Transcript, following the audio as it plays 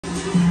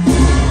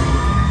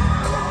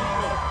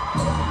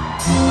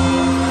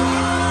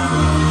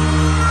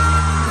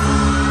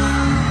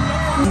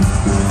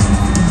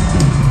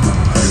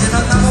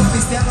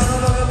cristiano, no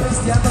lo veo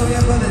cristiano,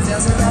 viejo, desde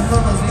hace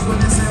rato nos dijo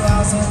en ese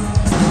vaso.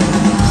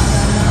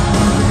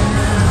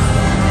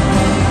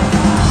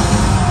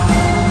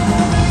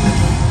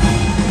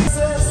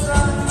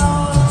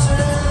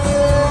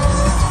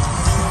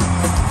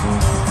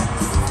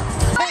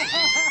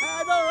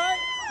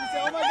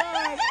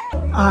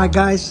 Alright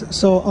guys,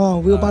 so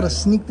we're about to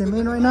sneak them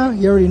in right now.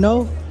 You already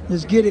know.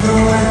 Let's get it.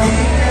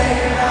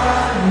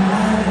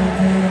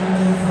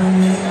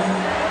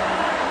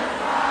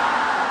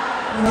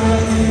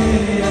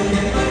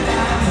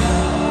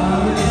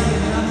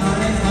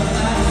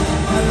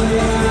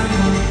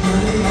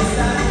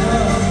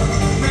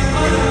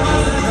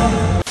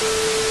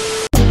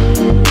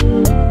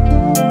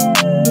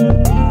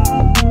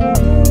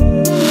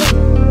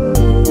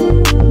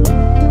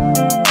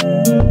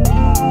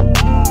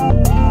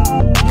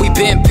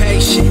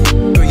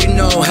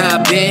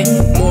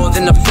 More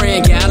than a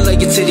friend, yeah, I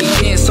love you to the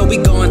end. So we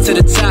going to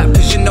the top,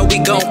 cause you know we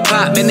gon'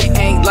 pop. And it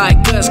ain't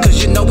like us,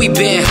 cause you know we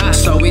been hot.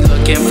 So we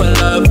looking for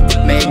love,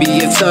 maybe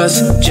it's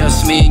us,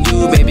 just me and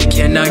you, baby,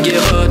 can I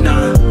give up?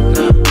 Nah,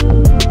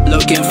 nah.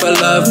 Looking for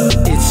love,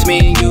 it's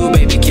me and you,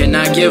 baby, can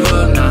I give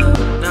up? Nah, nah.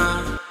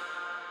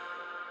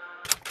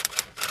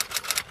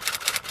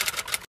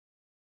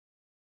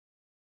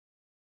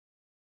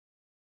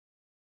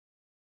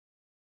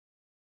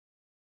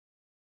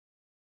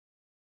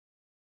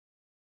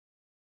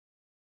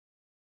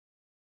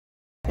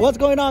 What's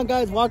going on,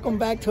 guys? Welcome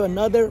back to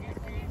another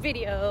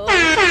video.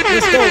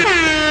 Let's go.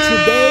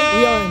 Today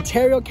we are in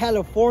Ontario,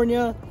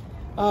 California.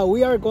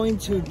 We are going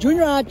to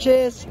Junior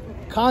H's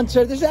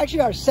concert. This is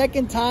actually our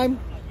second time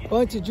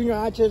going to Junior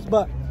H's,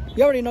 but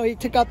you already know he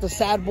took out the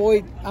Sad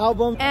Boy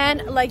album.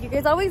 And like you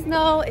guys always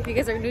know, if you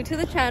guys are new to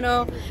the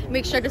channel,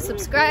 make sure to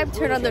subscribe,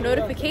 turn on the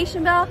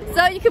notification bell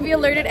so you can be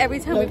alerted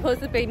every time we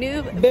post a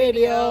new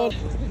video.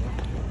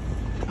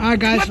 Alright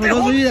guys, for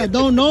those of you that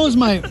don't know,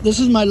 this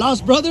is my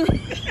lost brother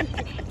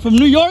from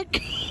New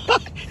York.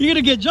 You're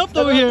gonna get jumped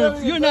over here.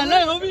 You're in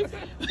LA, homie.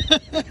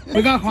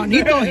 We got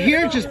Juanito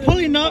here just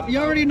pulling up. You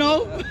already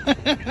know.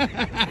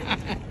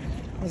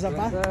 What's up,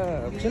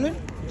 man? Chilling?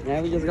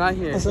 Yeah, we just got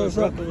here. What's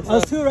up?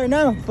 Us too right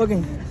now.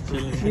 Fucking,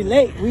 we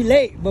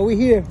late, but we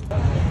here.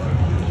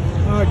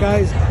 Alright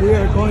guys, we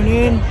are going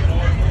in. Go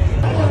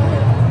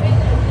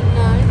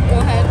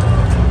ahead.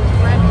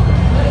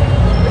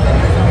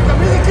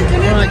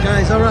 Alright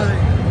guys, alright.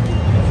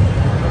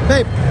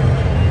 Babe,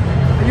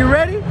 are you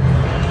ready?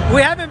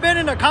 We haven't been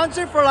in a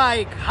concert for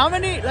how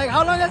long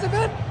has it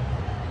been?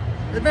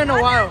 It's been a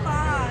while.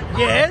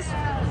 Yes.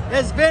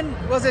 It's been,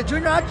 was it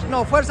Junior H?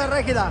 No, Fuerza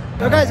Regida.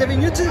 So guys, if you're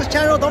new to this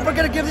channel, don't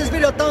forget to give this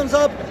video a thumbs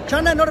up.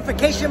 Turn that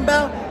notification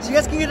bell so you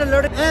guys can get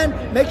alerted. And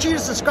make sure you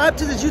subscribe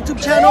to this YouTube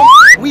channel.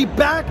 We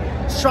back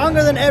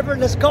stronger than ever.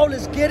 Let's go,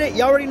 let's get it.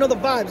 You already know the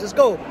vibes. Let's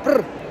go.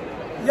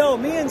 Yo,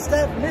 me and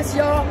Steph miss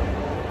y'all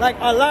like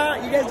a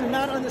lot. You guys do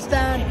not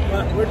understand,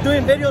 but we're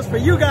doing videos for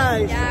you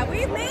guys. Yeah,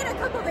 we've made a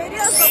couple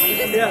videos, but we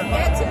just didn't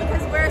get to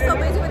because we're so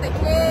busy with the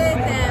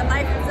kids and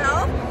life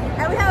itself.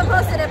 And we haven't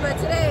posted it, but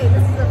today,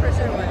 this is the for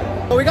sure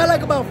one. So we got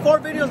like about 4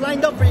 videos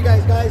lined up for you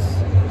guys,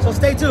 So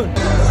stay tuned.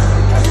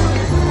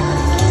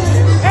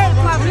 Hey,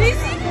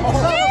 Pablezyy!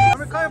 I'm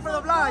recording for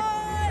the vlog.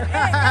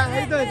 How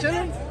you doing?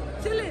 Chilling?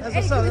 Chilling. That's Hey,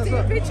 what's up. can we take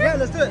a picture? Yeah,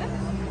 let's do it.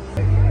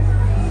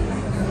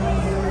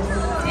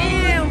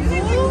 Damn,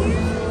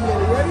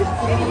 You ready?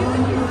 Hey, you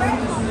think you're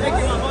ready? Thank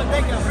you, Mama.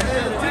 Thank you.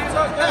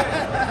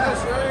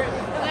 That's right.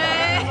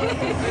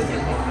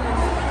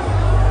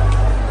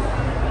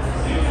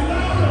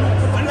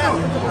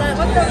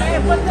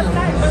 What's the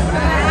flag?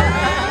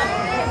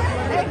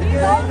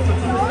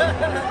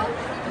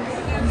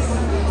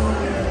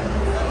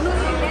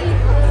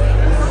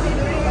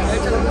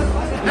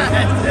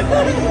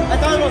 I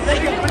thought it was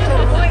taking a picture.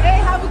 Hey,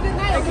 have a good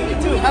night. Thank you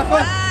too. Have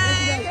fun.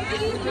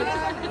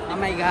 Oh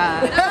my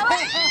god. I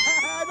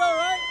know,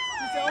 right?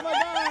 You say, oh my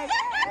god.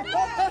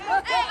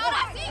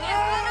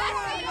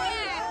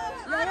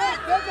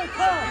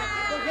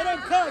 Get them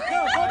cut.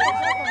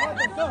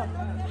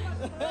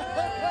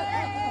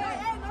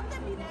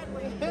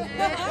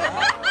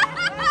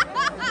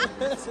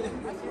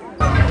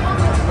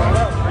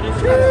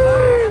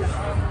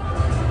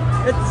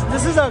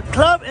 This is a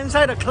club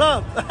inside a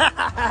club. Who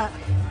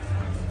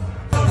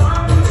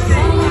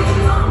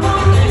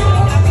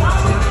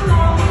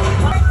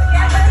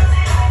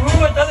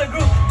was the other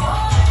group?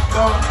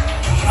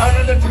 I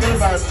know them together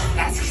about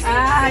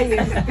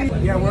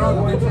Yeah, we're all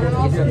going to the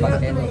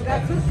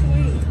That's so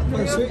sweet.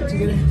 Oh, sweet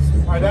together.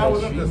 my dad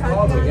was up this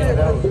call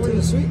together. To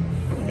the sweet.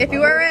 If you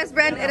were a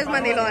friend, it is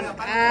Mandilon.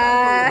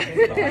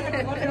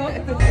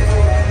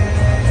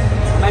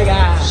 my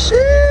god.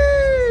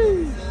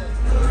 Sheesh.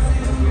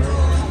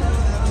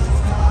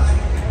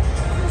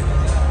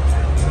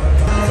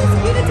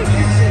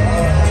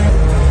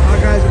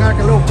 Alright guys, we got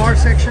like a little bar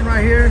section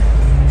right here.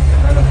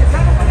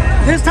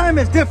 This time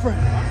it's different.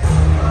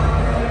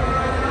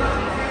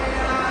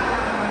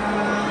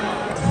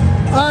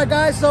 Alright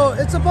guys, so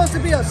it's supposed to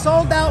be a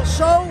sold out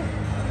show.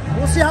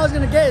 We'll see how it's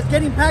gonna get. It's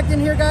getting packed in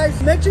here,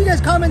 guys. Make sure you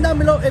guys comment down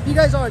below if you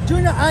guys are a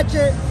Junior H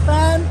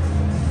fan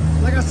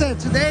Like I said,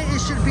 today it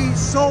should be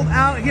sold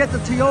out here at the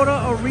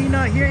Toyota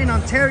Arena here in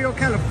Ontario,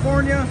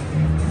 California.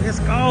 Let's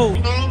go.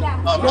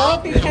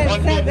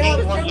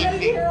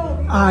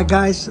 Alright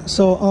guys,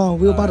 so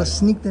we're about to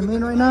sneak them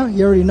in right now.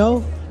 You already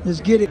know.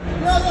 Let's get it.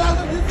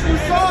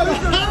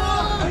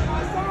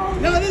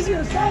 No, this is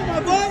your song, my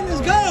boy.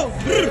 Let's go.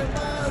 Hey,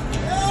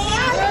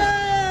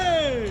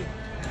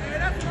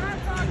 that's what I'm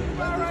talking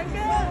about right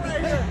now,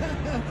 right here.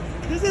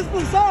 This is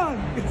the song.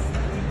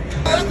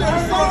 That's the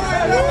song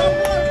right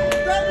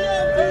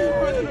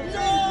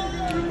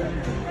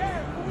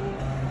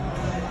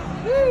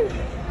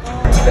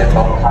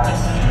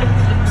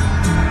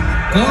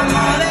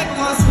Como de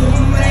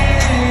costumbre,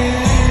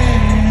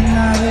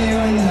 la veo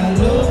en la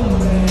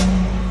lumbre,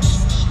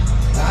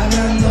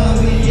 ganando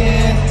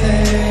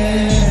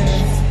billetes,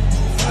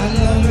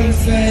 dando mi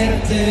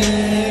suerte.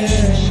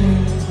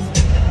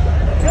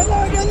 Good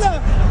luck, good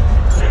luck.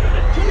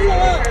 Good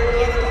luck.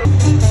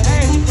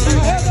 Hey,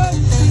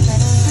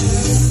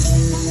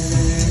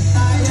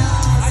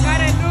 I got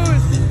it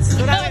loose.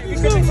 So that we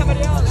can make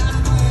somebody else.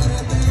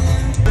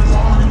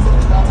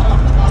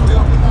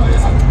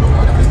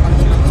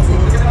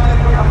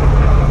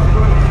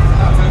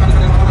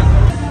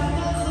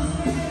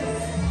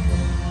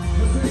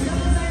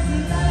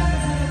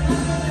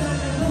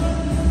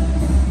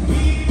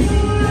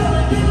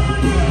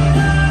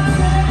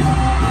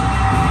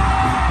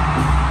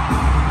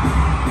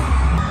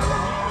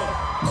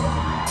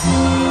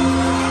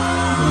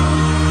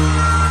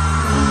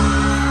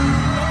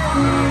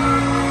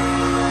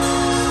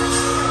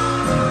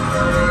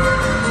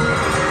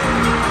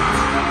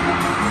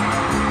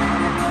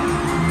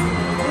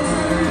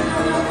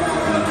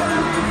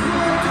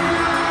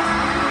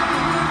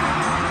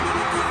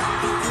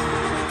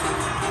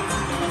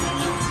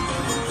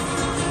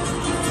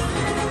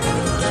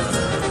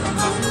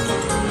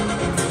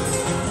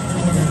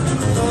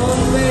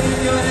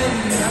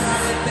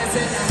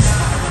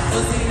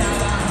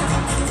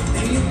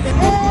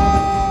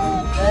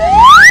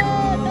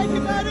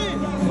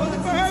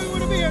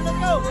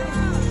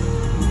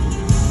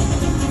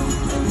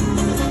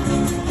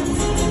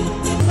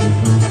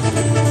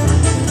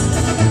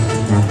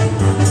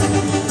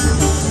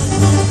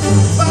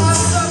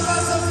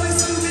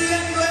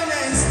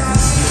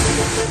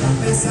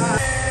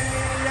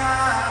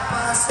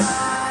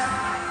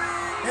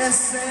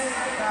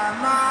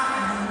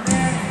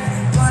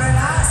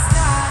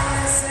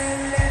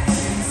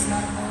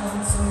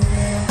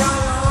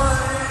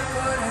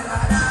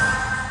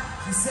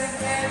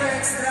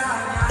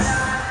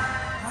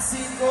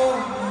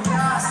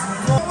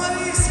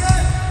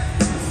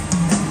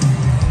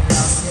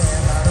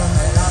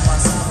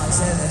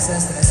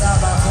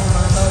 Estresaba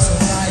fumando su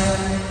gallo.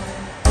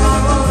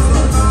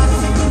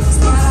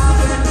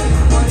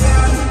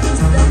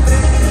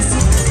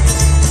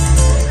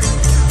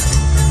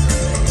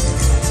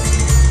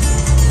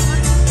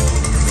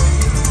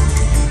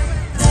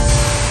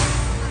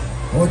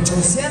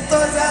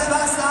 800 días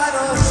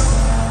bastaron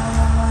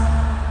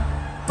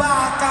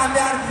para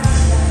cambiar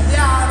de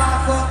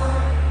abajo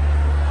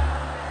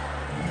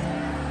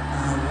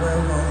a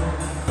huevo.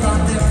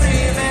 Donde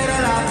primero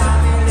la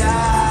familia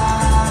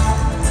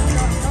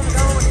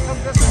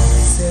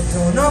se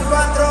tronó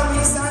 4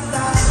 mis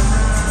santas.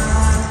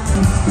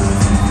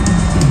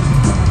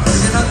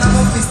 Porque no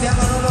andamos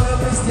pisteando, no lo veo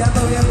pisteando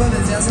viejo.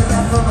 Desde hace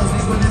rato nos vi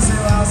con ese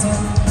vaso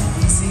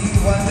y sigue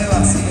igual de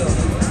vacío.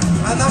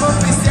 ¿Andamos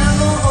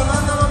pisteando o no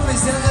andamos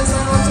pisteando esa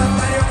noche,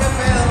 Ontario? ¿Qué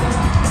pedo?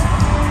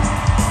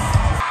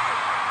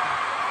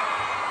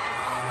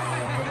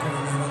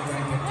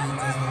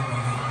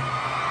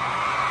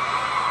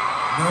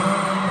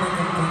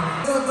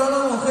 Con todas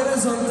las mujeres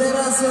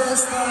solteras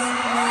esta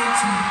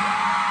noche.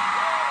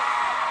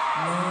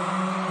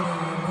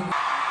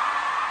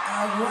 A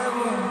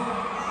huevo.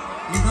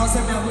 Y no se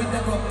me agüite,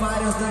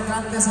 compadre. Usted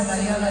cántesela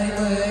ahí al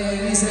ladito de ella y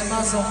dice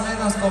más o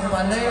menos,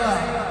 compadre.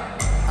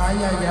 Ay,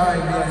 ay, ay,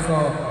 viejo.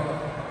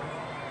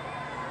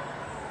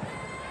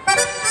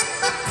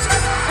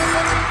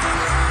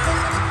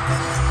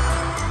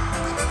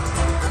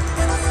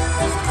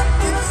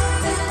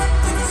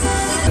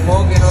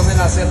 Supongo que no se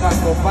la sepan,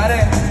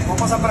 compadre.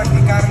 Vamos a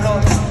practicarlo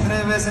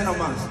 3 veces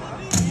nomás.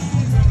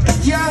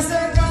 Ya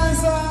se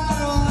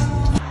cansaron.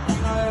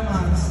 Una vez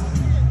más.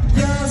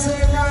 Ya se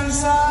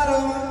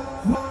cansaron.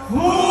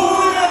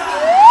 ¡Una!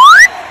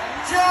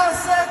 Ya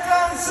se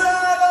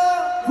cansaron.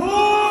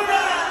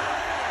 ¡Una!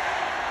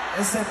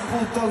 Ese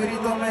puto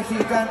grito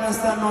mexicano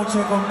esta noche,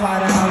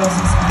 compadre, no los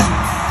escucho.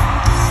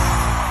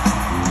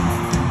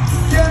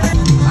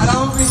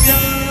 Andamos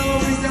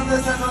pisteando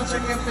esta noche,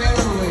 qué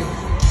pedo, güey.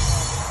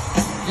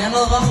 Ya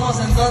nos vamos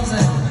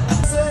entonces.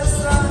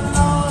 Esta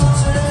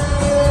noche.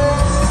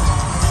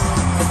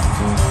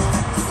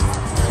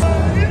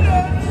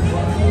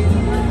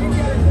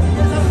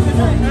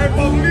 Hey,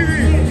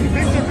 Pablezyy.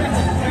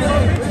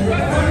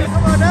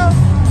 Come on now.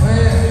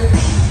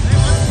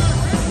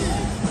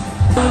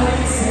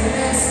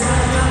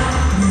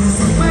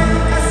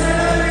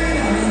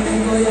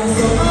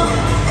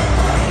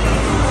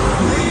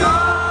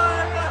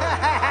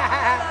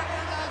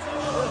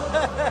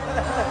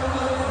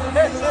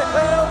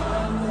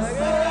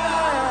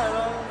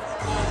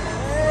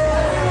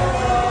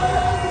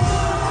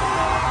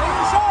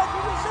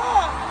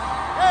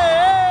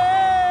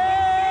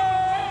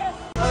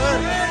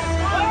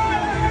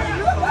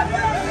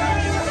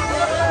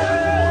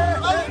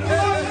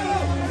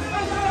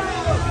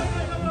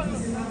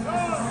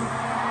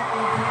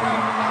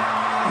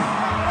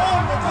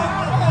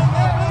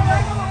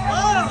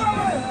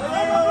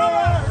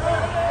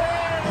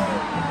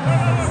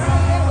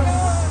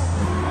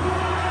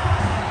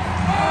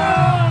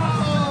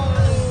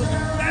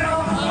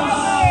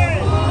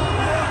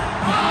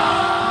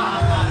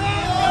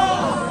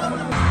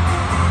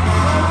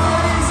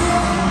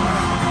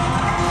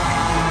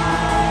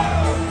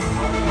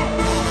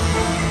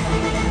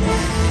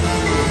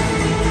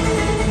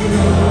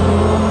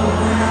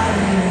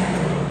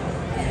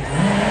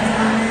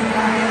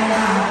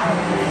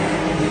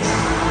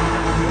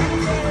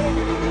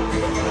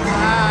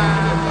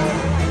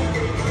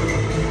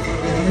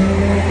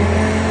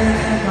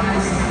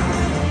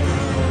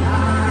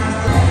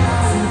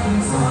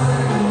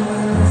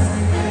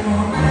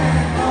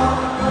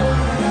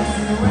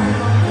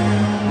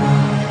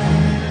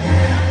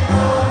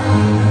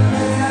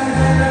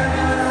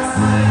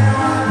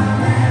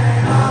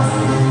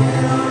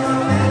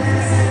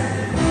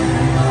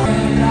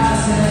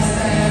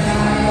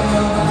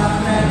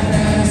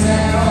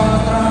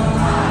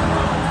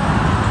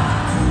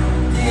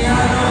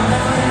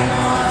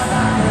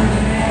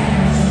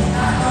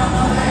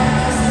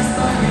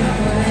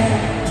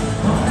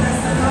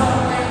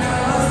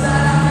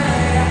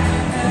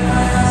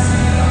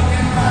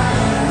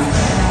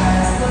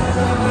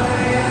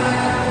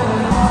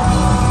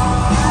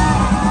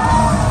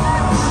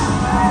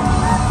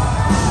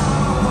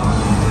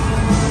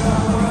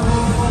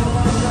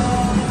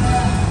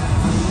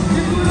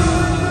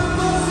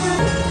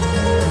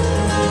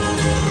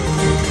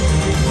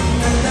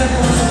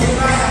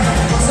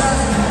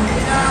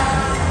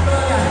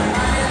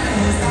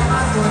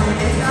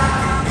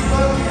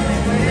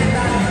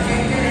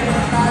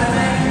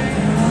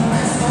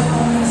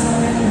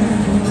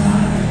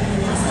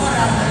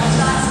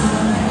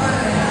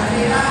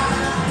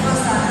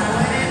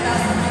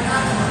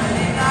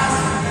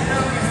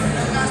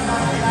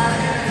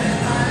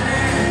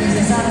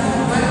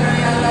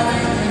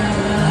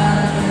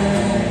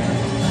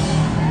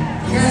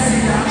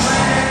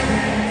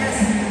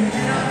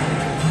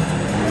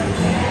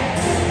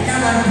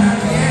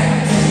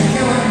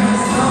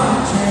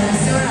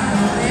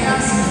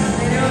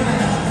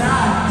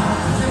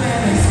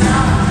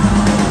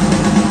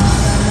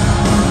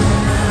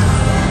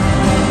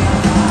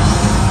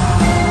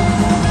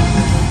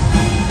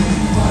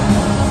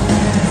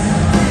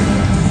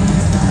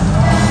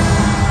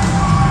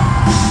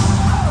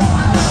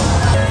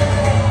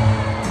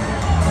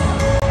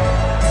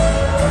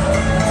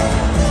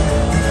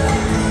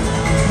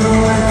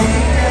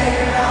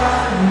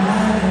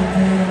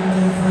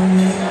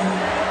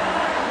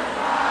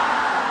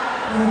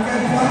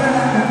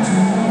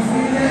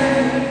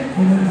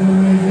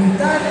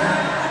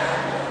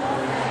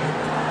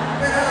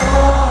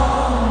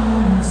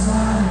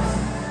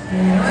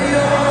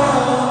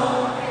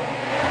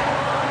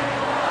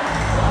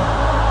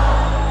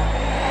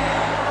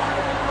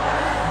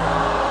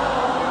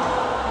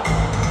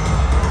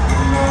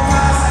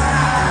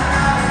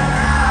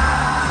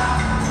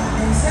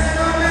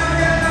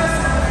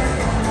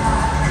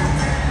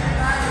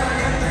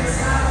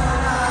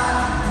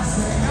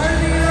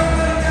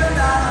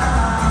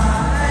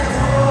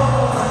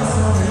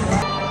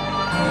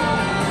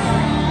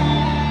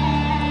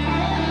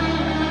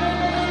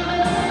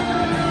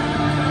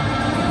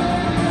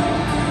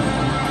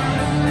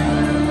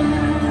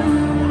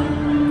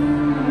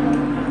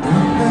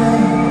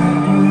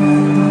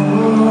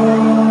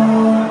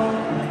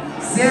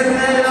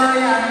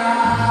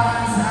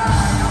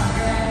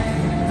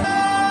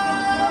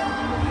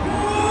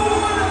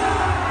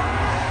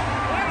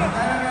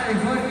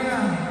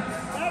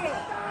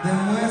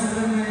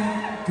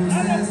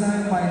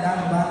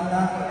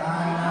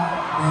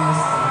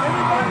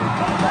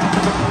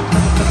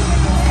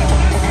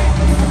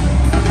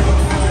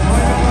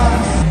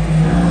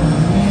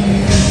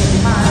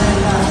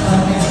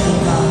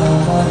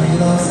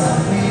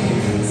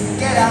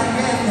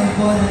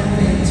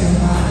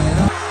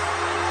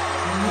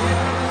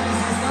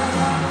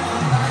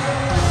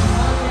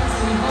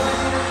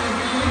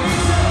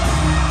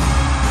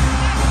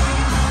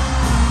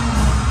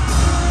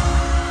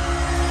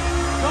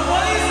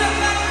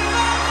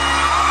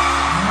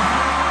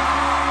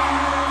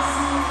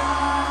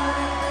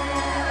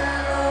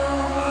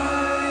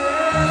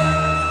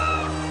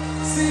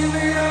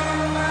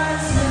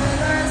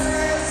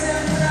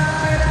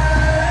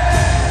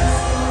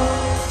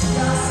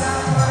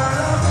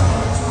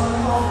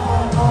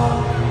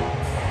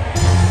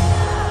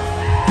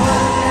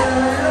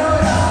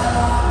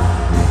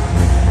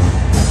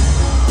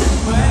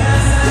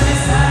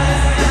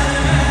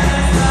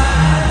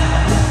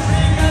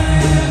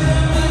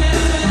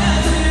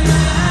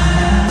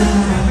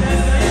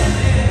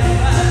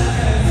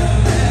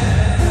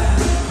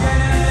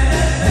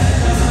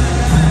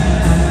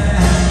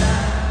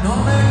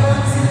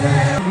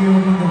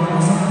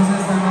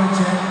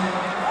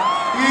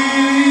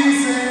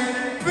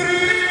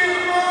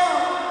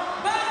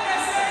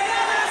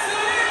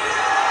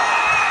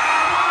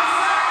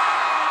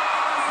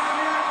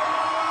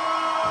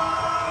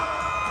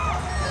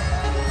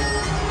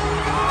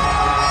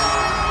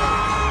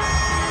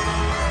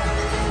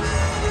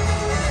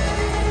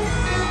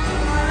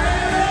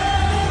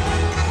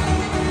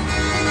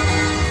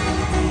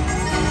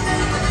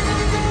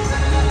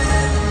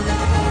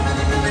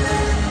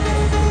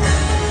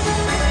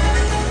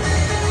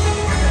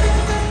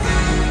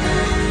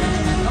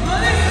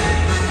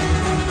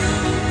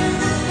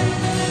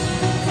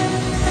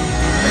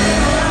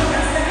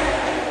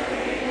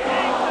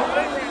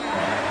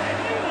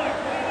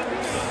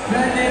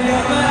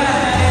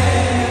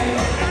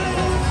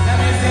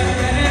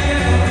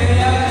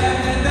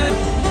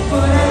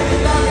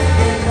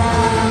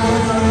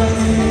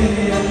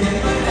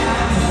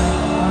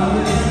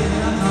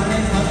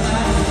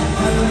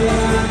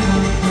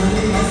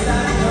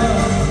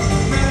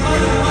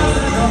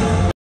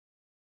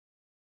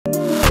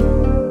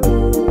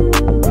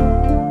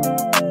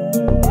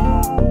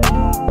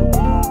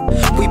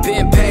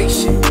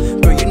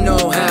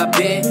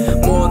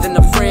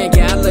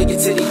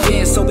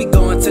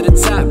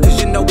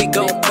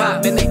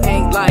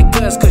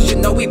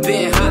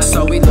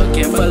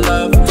 for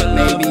love,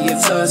 maybe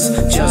it's us.